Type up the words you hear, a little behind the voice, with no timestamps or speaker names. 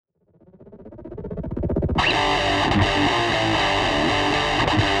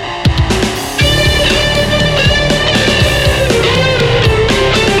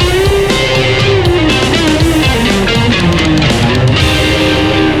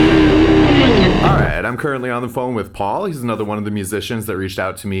currently on the phone with Paul. He's another one of the musicians that reached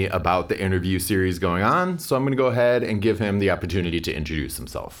out to me about the interview series going on. So I'm going to go ahead and give him the opportunity to introduce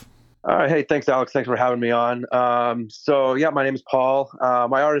himself. All right. Hey, thanks, Alex. Thanks for having me on. My name is Paul.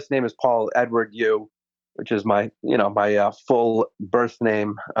 My artist name is Paul Edward Yu, which is my full birth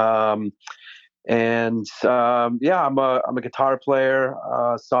name. I'm a guitar player,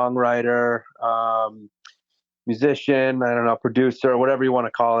 songwriter, musician. I don't know, producer, whatever you want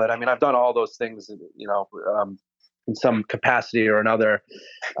to call it. I mean, I've done all those things, in some capacity or another,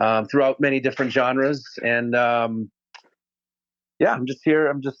 throughout many different genres. I'm just here.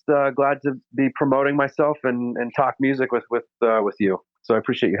 I'm just glad to be promoting myself and talk music with you. So I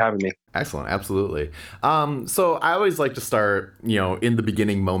appreciate you having me. Excellent. Absolutely. So I always like to start, in the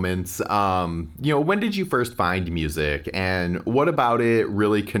beginning moments. When did you first find music, and what about it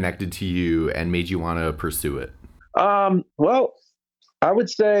really connected to you and made you want to pursue it? Well, I would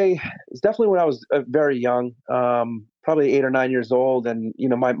say it's definitely when I was very young, probably 8 or 9 years old. And,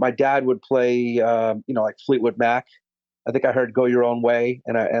 my dad would play, like Fleetwood Mac. I think I heard Go Your Own Way,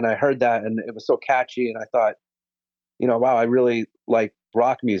 and I heard that, and it was so catchy. And I thought, wow, I really like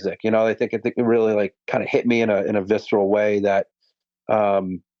rock music. I think it really like kind of hit me in a visceral way that, I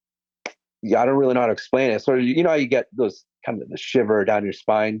don't really know how to explain it. So, how you get those kind of the shiver down your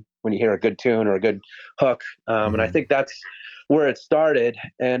spine when you hear a good tune or a good hook. And I think that's where it started.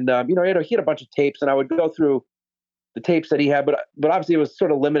 And, he had a bunch of tapes, and I would go through the tapes that he had, but obviously it was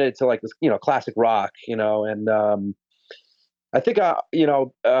sort of limited to like this, classic rock, and, I think, it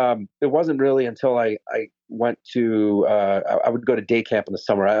wasn't really until I went to, I would go to day camp in the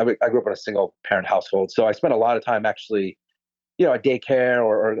summer. I grew up in a single parent household. So I spent a lot of time actually, at daycare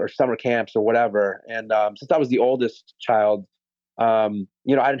or summer camps or whatever. And since I was the oldest child, I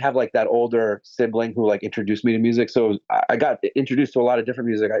didn't have like that older sibling who like introduced me to music. So I got introduced to a lot of different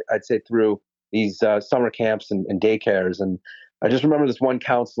music, I'd say through these summer camps and daycares. And I just remember this one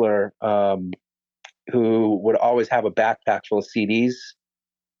counselor, who would always have a backpack full of CDs.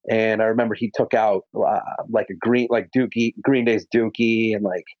 And I remember he took out like Green Day's Dookie, and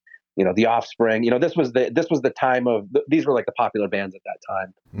like, The Offspring. This was the time of these were like the popular bands at that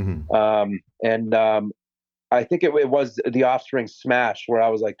time. I think it was The Offspring Smash, where I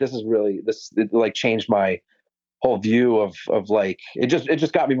was like, it like changed my whole view of like, it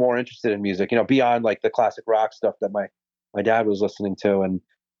just got me more interested in music, beyond like the classic rock stuff that my dad was listening to. And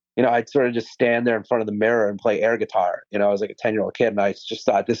I'd sort of just stand there in front of the mirror and play air guitar. I was like a 10-year-old kid, and I just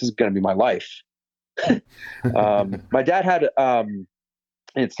thought this is going to be my life. My dad had,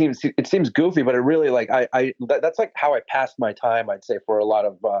 it seems goofy, but it really like, that's like how I passed my time, I'd say, for a lot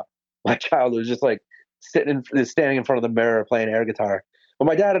of my childhood, just like standing in front of the mirror playing air guitar. But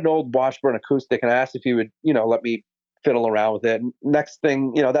my dad had an old Washburn acoustic, and I asked if he would, let me fiddle around with it. And next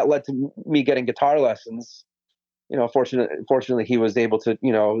thing, that led to me getting guitar lessons. Fortunately, he was able to,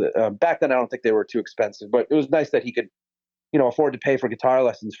 back then I don't think they were too expensive, but it was nice that he could, afford to pay for guitar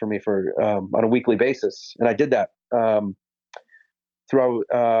lessons for me on a weekly basis. And I did that throughout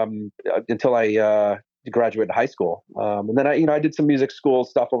until I graduated high school. And then I did some music school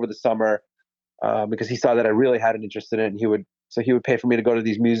stuff over the summer because he saw that I really had an interest in it, and he would pay for me to go to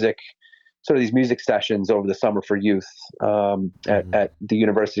these music sessions over the summer for youth at the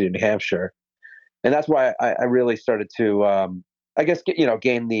University of New Hampshire. And that's why I really started to, I guess,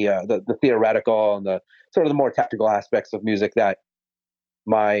 gain the theoretical and the sort of the more technical aspects of music that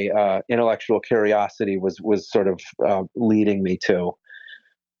my intellectual curiosity was sort of leading me to.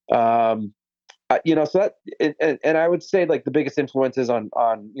 So that, and I would say like the biggest influences on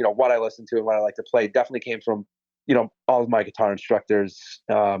what I listen to and what I like to play definitely came from all of my guitar instructors,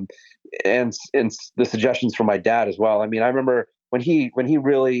 and the suggestions from my dad as well. I mean, I remember when he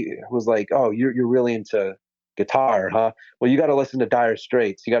really was like, "Oh, you're really into guitar, huh? Well, you got to listen to Dire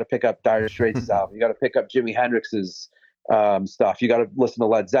Straits. You got to pick up Dire Straits' album. You got to pick up Jimi Hendrix's stuff. You got to listen to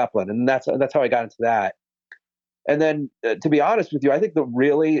Led Zeppelin." And that's how I got into that. And then, to be honest with you, I think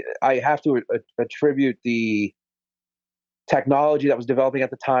I have to attribute the technology that was developing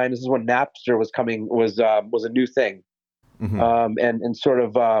at the time. This is when Napster was a new thing, and sort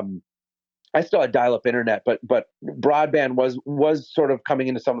of. I still had dial-up internet, but broadband was sort of coming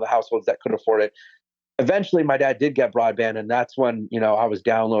into some of the households that could afford it. Eventually, my dad did get broadband, and that's when I was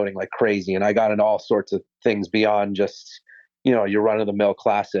downloading like crazy, and I got into all sorts of things beyond just your run-of-the-mill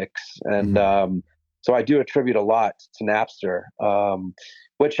classics. And so I do attribute a lot to Napster,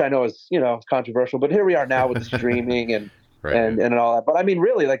 which I know is controversial, but here we are now with the streaming and right. and all that. But I mean,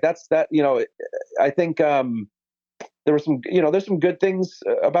 really, like that's that. I think. There were some, there's some good things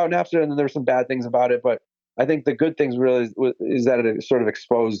about Napster, and then there's some bad things about it. But I think the good things really is that it sort of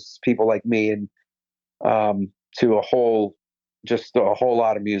exposed people like me and to just a whole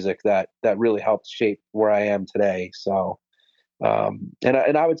lot of music that really helped shape where I am today. So,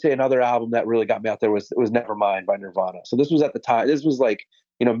 and I would say another album that really got me out there was Nevermind by Nirvana. So this was at the time. This was like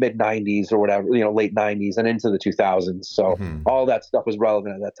mid '90s or whatever, late '90s and into the 2000s. So Hmm. all that stuff was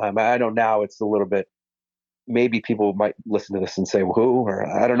relevant at that time. I know now it's a little bit. Maybe people might listen to this and say, well, "Who?" Or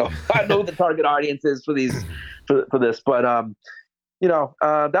I don't know. I don't know what the target audience is for these for this, but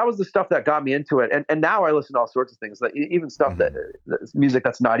that was the stuff that got me into it. And now I listen to all sorts of things, like even stuff Hmm. that's music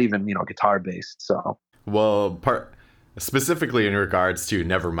that's not even guitar based. So Well, specifically in regards to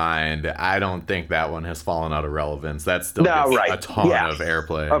Nevermind, I don't think that one has fallen out of relevance. That still no, gets a right, ton yeah, of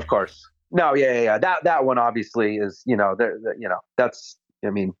airplay. of course. No, yeah. That one obviously is that's. I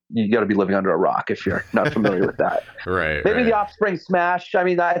mean, you got to be living under a rock if you're not familiar with that. Right, Maybe the right. Offspring Smash. I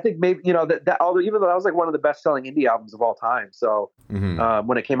mean, I think maybe that although even though that was like one of the best selling indie albums of all time. So Hmm.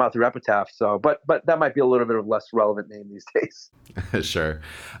 when it came out through Epitaph. So but that might be a little bit of a less relevant name these days. Sure.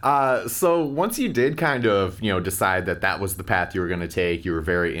 So once you did kind of, decide that that was the path you were going to take, you were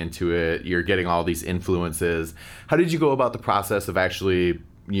very into it, you're getting all these influences. How did you go about the process of actually,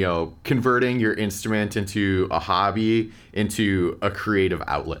 converting your instrument into a hobby, into a creative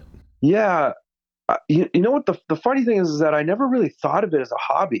outlet? Yeah, you know what the funny thing is that I never really thought of it as a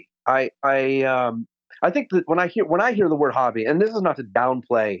hobby. I think that when I hear the word hobby, and this is not to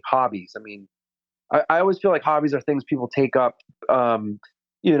downplay hobbies. I mean, I always feel like hobbies are things people take up,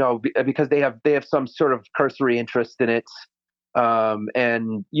 because they have some sort of cursory interest in it, and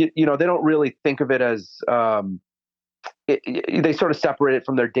they don't really think of it as they sort of separate it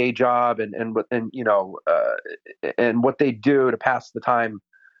from their day job and what they do to pass the time,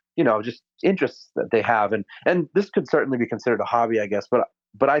 just interests that they have. And this could certainly be considered a hobby, I guess.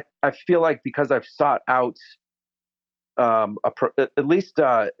 But I feel like because I've sought out at least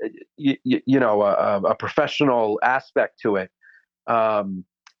a professional aspect to it,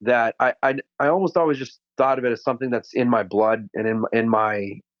 that I almost always just thought of it as something that's in my blood and in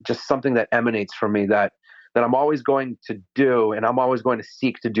my just something that emanates from me that I'm always going to do, and I'm always going to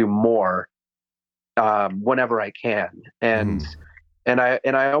seek to do more whenever I can. And Hmm. and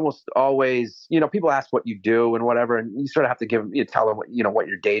I almost always, people ask what you do and whatever, and you sort of have to tell them what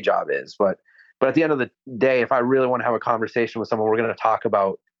your day job is. But at the end of the day, if I really want to have a conversation with someone, we're going to talk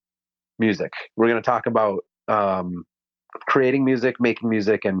about music. We're going to talk about creating music, making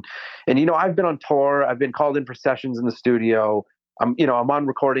music, and I've been on tour. I've been called in for sessions in the studio. I'm on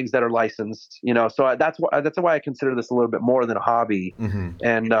recordings that are licensed. So that's why I consider this a little bit more than a hobby. Hmm.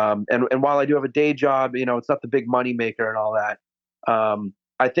 And while I do have a day job, it's not the big money maker and all that.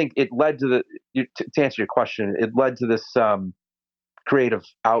 I think it led to answer your question. It led to this creative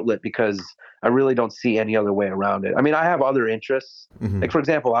outlet because I really don't see any other way around it. I mean, I have other interests. Like Hmm. for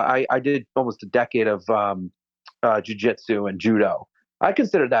example, I did almost a decade of jujitsu and judo. I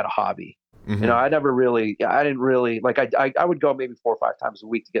consider that a hobby. Hmm. I didn't really like. I would go maybe 4 or 5 times a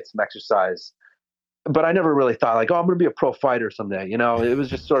week to get some exercise, but I never really thought like, oh, I'm going to be a pro fighter someday. It was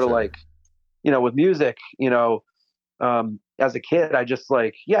just sort of Sure. like, with music, as a kid, I just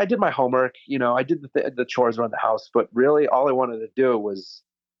like, yeah, I did my homework, I did the chores around the house, but really all I wanted to do was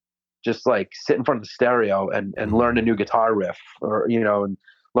just like sit in front of the stereo and learn a Hmm. new guitar riff and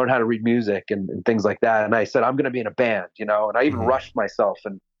learn how to read music and things like that. And I said, I'm going to be in a band, and I even Hmm. rushed myself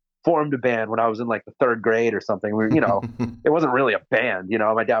and formed a band when I was in like the third grade or something. It wasn't really a band,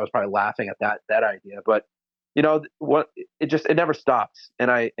 my dad was probably laughing at that idea, but what it never stopped.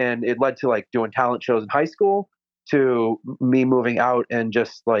 And it led to like doing talent shows in high school, to me moving out and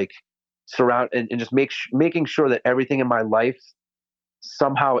just like and just making sure that everything in my life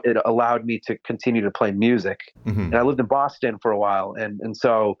somehow it allowed me to continue to play music. Hmm. And I lived in Boston for a while, and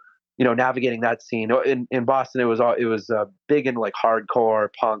so navigating that scene in Boston, it was big in like hardcore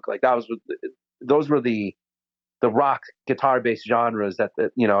punk, like those were the rock guitar based genres at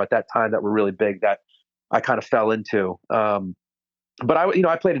that time that were really big, that I kind of fell into. But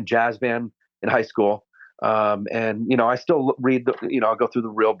I played in jazz band in high school, and I still read I'll go through the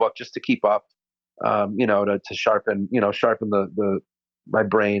real book just to keep up, to sharpen the my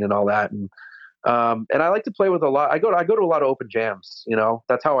brain and all that. And I like to play with a lot. I go to a lot of open jams.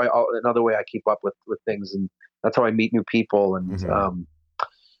 That's how another way I keep up with things, and that's how I meet new people. Hmm.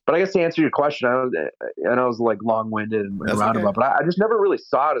 But I guess to answer your question, I know it was like long winded and That's okay. roundabout, but I just never really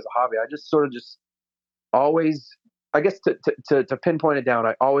saw it as a hobby. I just sort of just always, I guess to pinpoint it down,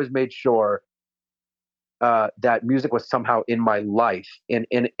 I always made sure that music was somehow in my life, and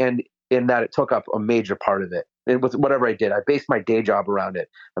in that it took up a major part of it. It was whatever I did. I based my day job around it.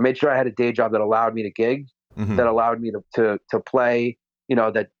 I made sure I had a day job that allowed me to gig, that Hmm. allowed me to play,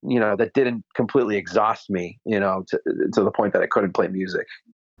 that didn't completely exhaust me, to the point that I couldn't play music.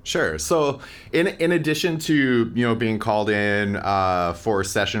 Sure. So, in addition to being called in for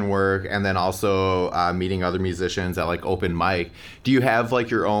session work, and then also meeting other musicians at like open mic, do you have like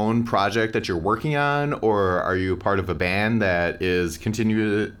your own project that you're working on, or are you part of a band that is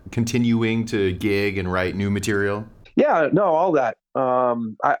continuing to gig and write new material? Yeah, no, all that.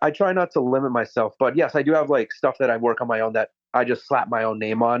 I try not to limit myself, but yes, I do have like stuff that I work on my own that I just slap my own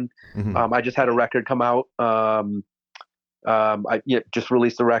name on. Hmm. I just had a record come out. I just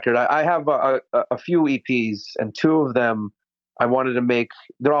released a record. I have a few EPs, and two of them I wanted to make.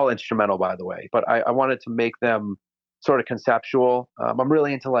 They're all instrumental, by the way, but I wanted to make them sort of conceptual. I'm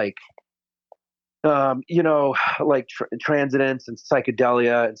really into like, like transcendence and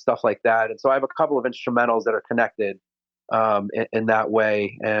psychedelia and stuff like that. And so I have a couple of instrumentals that are connected in that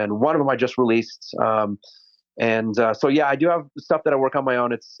way. And one of them I just released. So yeah, I do have stuff that I work on my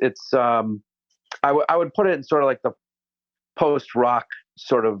own. I would put it in sort of like the post rock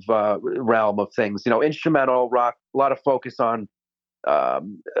sort of realm of things. Instrumental rock, a lot of focus on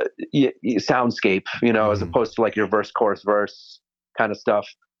soundscape, as Hmm. opposed to like your verse, chorus, verse kind of stuff.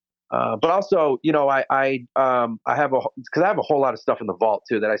 But also, I have because I have a whole lot of stuff in the vault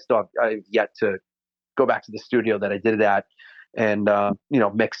too that I've yet to go back to the studio that I did it at, and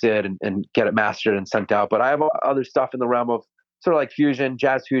mix it and get it mastered and sent out. But I have other stuff in the realm of sort of like fusion,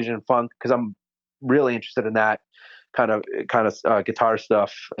 jazz fusion, and funk, because I'm really interested in that kind of guitar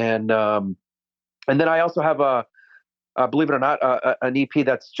stuff. And then I also have believe it or not, an EP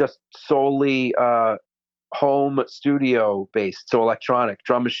that's just solely home studio based, so electronic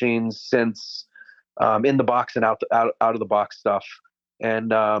drum machines, synths, in the box and out of the box stuff.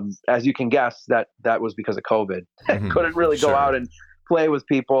 And as you can guess, that was because of COVID. I Hmm. couldn't really go out Sure. and play with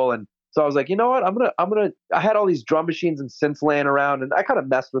people, and so I was like, you know what, I'm gonna. I had all these drum machines and synths laying around, and I kind of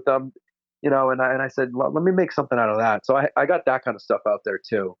messed with them, and I said, let me make something out of that. So I got that kind of stuff out there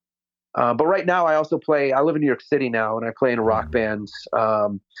too. But right now, I also play. I live in New York City now, and I play in a rock Mhm. band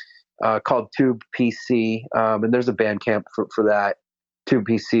called Tube PC, and there's a Bandcamp for that.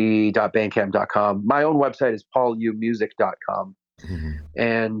 tubepc.bandcamp.com. My own website is paulumusic.com, Mhm.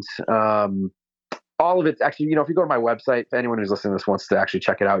 and all of it's actually, if you go to my website, if anyone who's listening to this wants to actually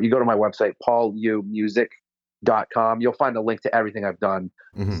check it out, you go to my website, paulumusic.com. You'll find a link to everything I've done,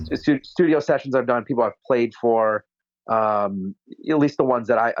 Mhm. studio sessions I've done, people I've played for, at least the ones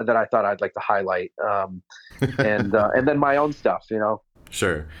that I thought I'd like to highlight, and then my own stuff.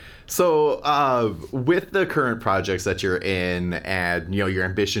 Sure. So, with the current projects that you're in, and your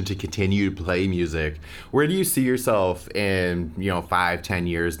ambition to continue to play music, where do you see yourself in 5, 10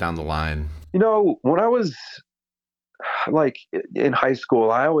 years down the line? When I was like in high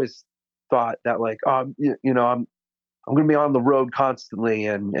school, I always thought that like, I'm going to be on the road constantly,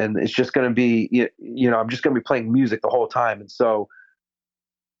 and it's just going to be, I'm just going to be playing music the whole time. And so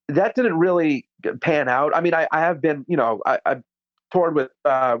that didn't really pan out. I mean, I have been, I toured with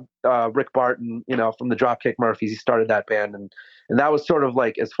Rick Barton, from the Dropkick Murphys. He started that band, and that was sort of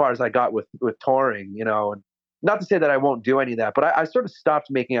like as far as I got with touring, and not to say that I won't do any of that, but I sort of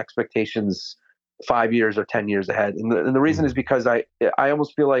stopped making expectations 5 years or 10 years ahead. And the reason is Mhm. because I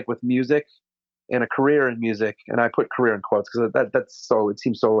almost feel like with music and a career in music, and I put career in quotes because that's so, it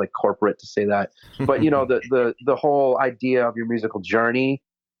seems so like corporate to say that, but the whole idea of your musical journey,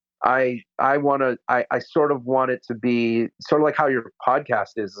 I sort of want it to be sort of like how your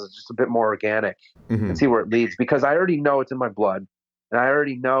podcast is just a bit more organic, and Mhm. see where it leads, because I already know it's in my blood, and I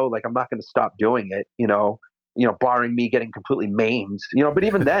already know like I'm not going to stop doing it, barring me getting completely maimed, but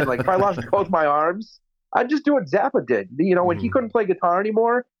even then, like if I lost both my arms, I'd just do what Zappa did. When he Mhm. couldn't play guitar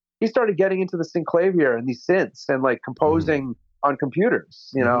anymore, he started getting into the synclavier and these synths and like Mhm. composing on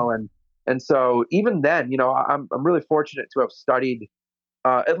computers, Mhm. and so even then, I'm really fortunate to have studied,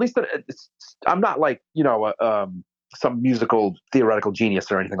 at least I'm not like some musical theoretical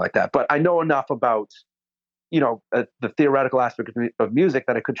genius or anything like that, but I know enough about the theoretical aspect of music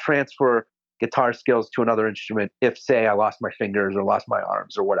that I could transfer guitar skills to another instrument if, say, I lost my fingers or lost my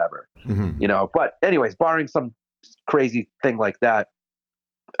arms or whatever. Mhm. But anyways, barring some crazy thing like that,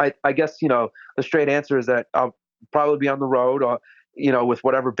 I guess the straight answer is that I'll probably be on the road, or with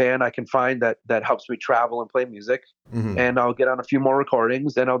whatever band I can find that helps me travel and play music, Mhm. and I'll get on a few more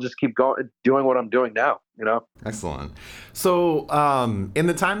recordings, and I'll just keep going doing what I'm doing now. Excellent. So, in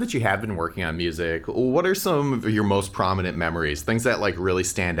the time that you have been working on music, what are some of your most prominent memories? Things that like really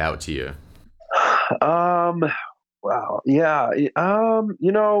stand out to you? Um, wow, yeah,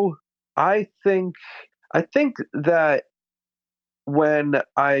 I think I think that when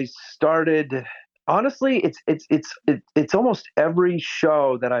I started, honestly, it's almost every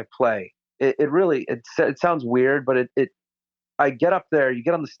show that I play. It really it sounds weird, but it I get up there, you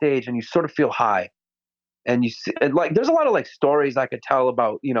get on the stage, and you sort of feel high, and you see, and like there's a lot of like stories I could tell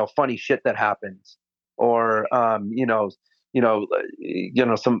about funny shit that happens, or some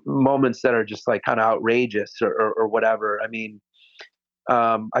moments that are just like kind of outrageous or whatever. I mean,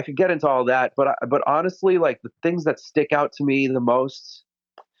 I could get into all that, but honestly, like the things that stick out to me the most,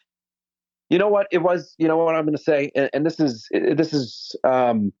 you know what I'm going to say, and this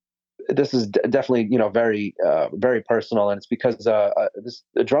is definitely very very personal, and it's because this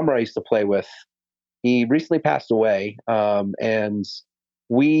the drummer I used to play with, he recently passed away, and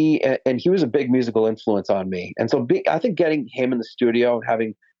he was a big musical influence on me, and so I think getting him in the studio and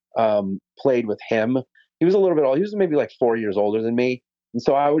having played with him, he was a little bit old. He was maybe like 4 years older than me, and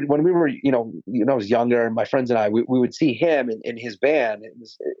so I would when we were I was younger, and my friends and I we would see him in his band.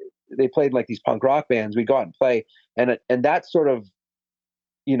 They played like these punk rock bands. We'd go out and play, and that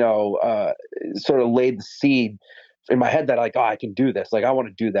you know, uh, sort of laid the seed in my head that like, oh, I can do this. Like, I want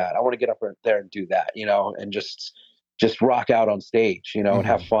to do that. I want to get up there and do that, and just rock out on stage, and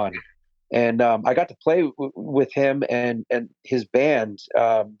have Hmm. fun. And I got to play with him and his band.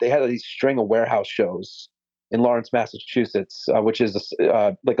 They had these string of warehouse shows in Lawrence, Massachusetts, which is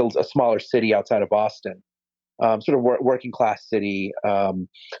like a smaller city outside of Boston, sort of working class city.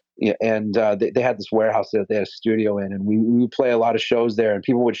 Yeah, and they had this warehouse that they had a studio in, and we would play a lot of shows there, and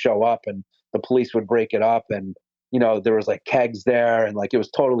people would show up, and the police would break it up, and there was like kegs there, and like it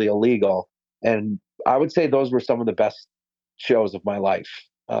was totally illegal. And I would say those were some of the best shows of my life.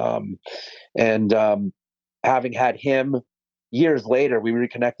 And Having had him years later, we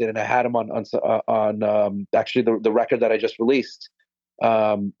reconnected, and I had him on actually the record that I just released.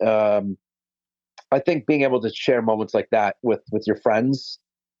 Um, um, I think being able to share moments like that with your friends,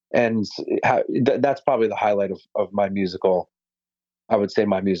 and that's probably the highlight of my musical. I would say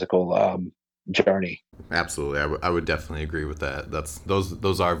my musical journey. Absolutely, I would definitely agree with that.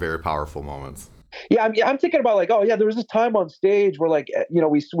 Those are very powerful moments. Yeah, I'm thinking about like, oh yeah, there was this time on stage where like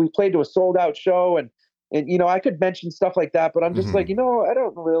we played to a sold out show, and I could mention stuff like that, but I'm just like, Hmm. I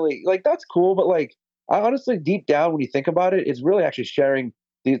don't really like that's cool, but like I honestly deep down when you think about it, it's really actually sharing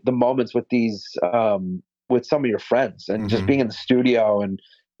the moments with these with some of your friends, and just Hmm. being in the studio, and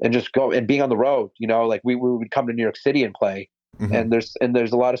just go and being on the road. Like we would come to New York City and play, and Hmm.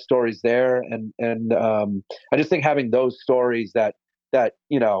 there's a lot of stories there, and I just think having those stories that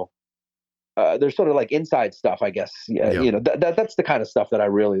there's sort of like inside stuff, I guess. Yeah, Yep. that's the kind of stuff that I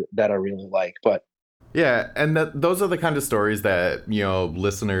really like. But Yeah, and those are the kind of stories that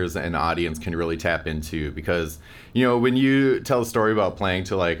listeners and audience can really tap into, because when you tell a story about playing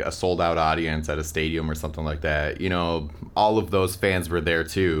to like a sold out audience at a stadium or something like that, all of those fans were there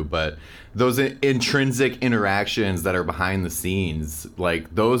too, but those intrinsic interactions that are behind the scenes,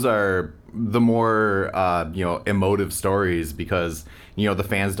 like those are the more emotive stories, because the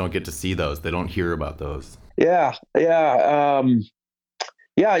fans don't get to see those, they don't hear about those. yeah, yeah.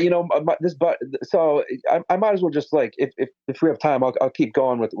 Yeah, this, but so I might as well just like if we have time, I'll keep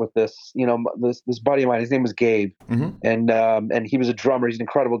going with this. This buddy of mine, his name was Gabe, Hmm. and he was a drummer. He's an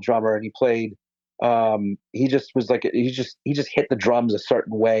incredible drummer, and he played. He just was like he just hit the drums a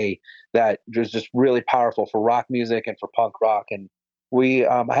certain way that was just really powerful for rock music and for punk rock. And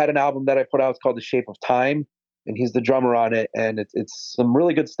I had an album that I put out. It's called The Shape of Time, and he's the drummer on it, and it's some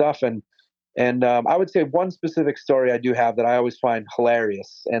really good stuff. And I would say one specific story I do have that I always find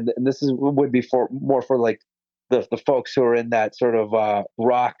hilarious, and this would be for more for like the folks who are in that sort of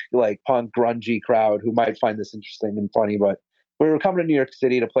rock, like punk grungy crowd, who might find this interesting and funny. But we were coming to New York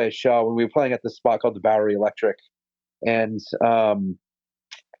City to play a show, and we were playing at this spot called the Bowery Electric. And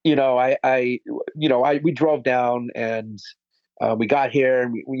we drove down, and we got here,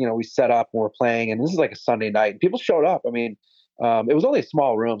 and we set up and we're playing, and this is like a Sunday night, and people showed up. I mean, it was only a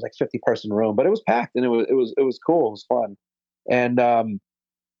small room, like 50-person room, but it was packed, and it was cool. It was fun. And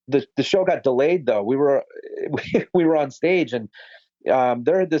the show got delayed though. We were on stage, and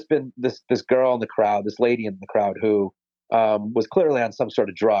there had been this girl in the crowd, this lady in the crowd who was clearly on some sort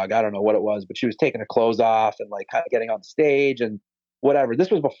of drug. I don't know what it was, but she was taking her clothes off and like kind of getting on stage and whatever. This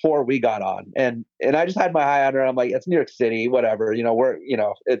was before we got on, and I just had my eye on her. I'm like, it's New York City, whatever.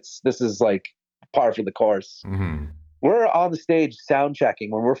 This is like par for the course. Hmm. We're on the stage sound checking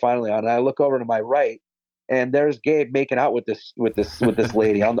when we're finally on, and I look over to my right, and there's Gabe making out with this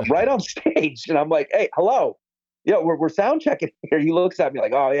lady right on stage, and I'm like, hey, hello, yeah, we're sound checking here. He looks at me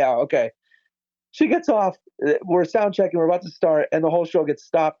like, oh yeah, okay. She gets off. We're sound checking. We're about to start, and the whole show gets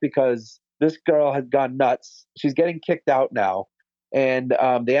stopped because this girl has gone nuts. She's getting kicked out now. and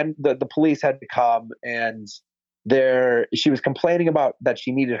the police had to come, and there she was complaining about that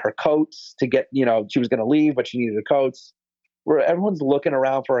she needed her coats to get, she was going to leave, but she needed her coats. Where everyone's looking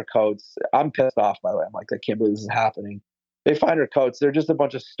around for her coats. I'm pissed off, by the way. I'm like, I can't believe this is happening. They find her coats. They're just a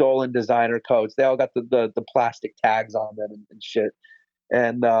bunch of stolen designer coats. They all got the plastic tags on them and shit.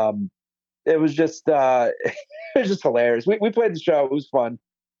 And it was just it was just hilarious. We played the show. It was fun.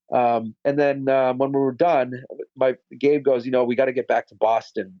 And then when we were done, my Gabe goes, we got to get back to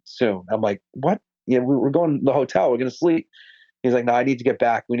Boston soon. I'm like, what? Yeah, we're going to the hotel. We're going to sleep. He's like, no, I need to get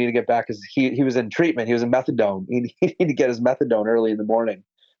back. We need to get back because he was in treatment. He was in methadone. He needed to get his methadone early in the morning.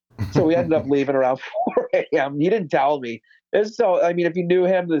 So we ended up leaving around 4 a.m. He didn't tell me. So, I mean, if you knew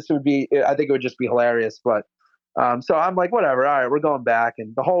him, I think it would just be hilarious. But so I'm like, whatever. All right, we're going back.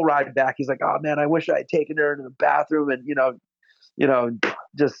 And the whole ride back, he's like, oh man, I wish I had taken her to the bathroom and,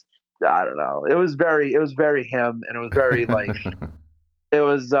 just, I don't know. It was very him. And it was very like, it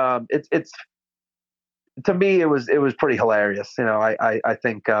was, it's, to me, it was pretty hilarious. I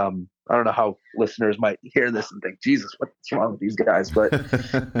think, I don't know how listeners might hear this and think, Jesus, what's wrong with these guys? But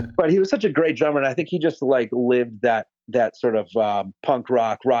he was such a great drummer, and I think he just like lived that sort of punk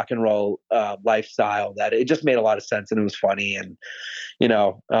rock and roll lifestyle that it just made a lot of sense, and it was funny, and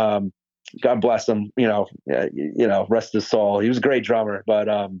God bless him. Rest his soul. He was a great drummer,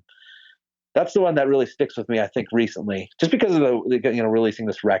 but that's the one that really sticks with me, I think, recently, just because of the releasing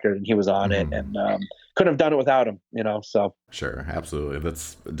this record, and he was on it, and couldn't have done it without him, so. Sure, absolutely.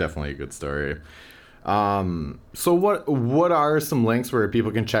 That's definitely a good story. So what are some links where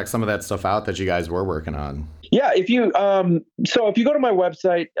people can check some of that stuff out that you guys were working on? Yeah, if you go to my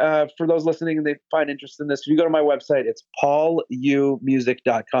website, for those listening and they find interest in this, if you go to my website, it's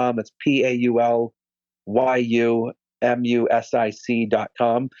pauluyumusic.com. It's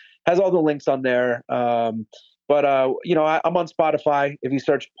PAULYUMUSIC.com. Has all the links on there. But I'm on Spotify. If you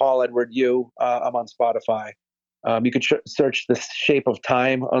search Paul Edward Yu, I'm on Spotify. You could search The Shape of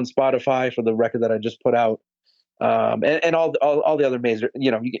Time on Spotify for the record that I just put out. And all the other major,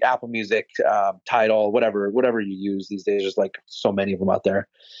 you get Apple Music, Tidal, whatever you use these days. There's like so many of them out there.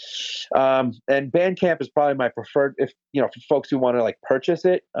 And Bandcamp is probably my preferred, if for folks who want to like purchase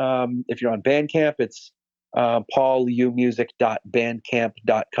it. If you're on Bandcamp, it's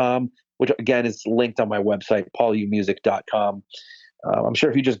pauluyumusic.bandcamp.com, which again is linked on my website, pauluyumusic.com. I'm sure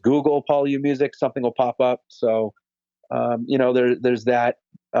if you just Google Paul U Music, something will pop up. So, there's that.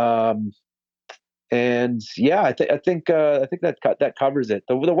 And yeah, I think that covers it.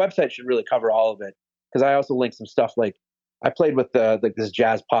 The website should really cover all of it, because I also link some stuff like I played with this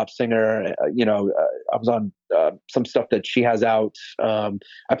jazz pop singer. I was on some stuff that she has out. I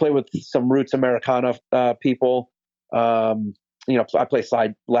play with some roots Americana people. I play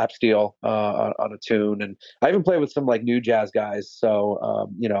slide lap steel on a tune, and I even play with some like new jazz guys. So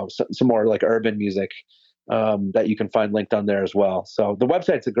some more like urban music that you can find linked on there as well. So the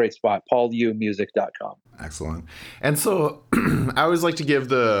website's a great spot, pauluyumusic.com. Excellent. And so I always like to give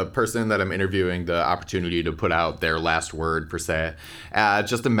the person that I'm interviewing the opportunity to put out their last word, per se,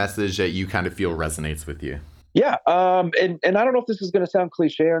 just a message that you kind of feel resonates with you. Yeah. And I don't know if this is going to sound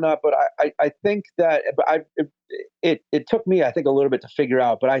cliche or not, but I think that it took me, I think, a little bit to figure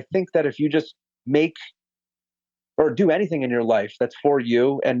out, but I think that if you just make or do anything in your life that's for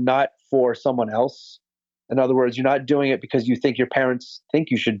you and not for someone else, in other words, you're not doing it because you think your parents think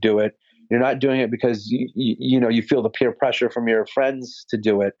you should do it. You're not doing it because you feel the peer pressure from your friends to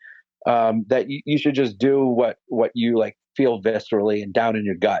do it. That you should just do what you like feel viscerally and down in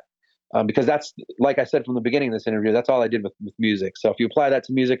your gut. Because that's, like I said from the beginning of this interview, that's all I did with music. So if you apply that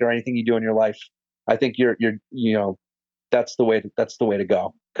to music or anything you do in your life, I think that's the way to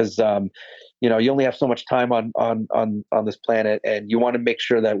go. Because you only have so much time on this planet, and you want to make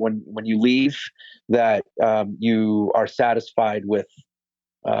sure that when you leave, that you are satisfied with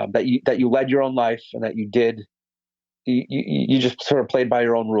that you led your own life, and that you just sort of played by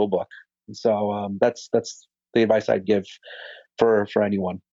your own rule book. And so that's the advice I'd give for anyone.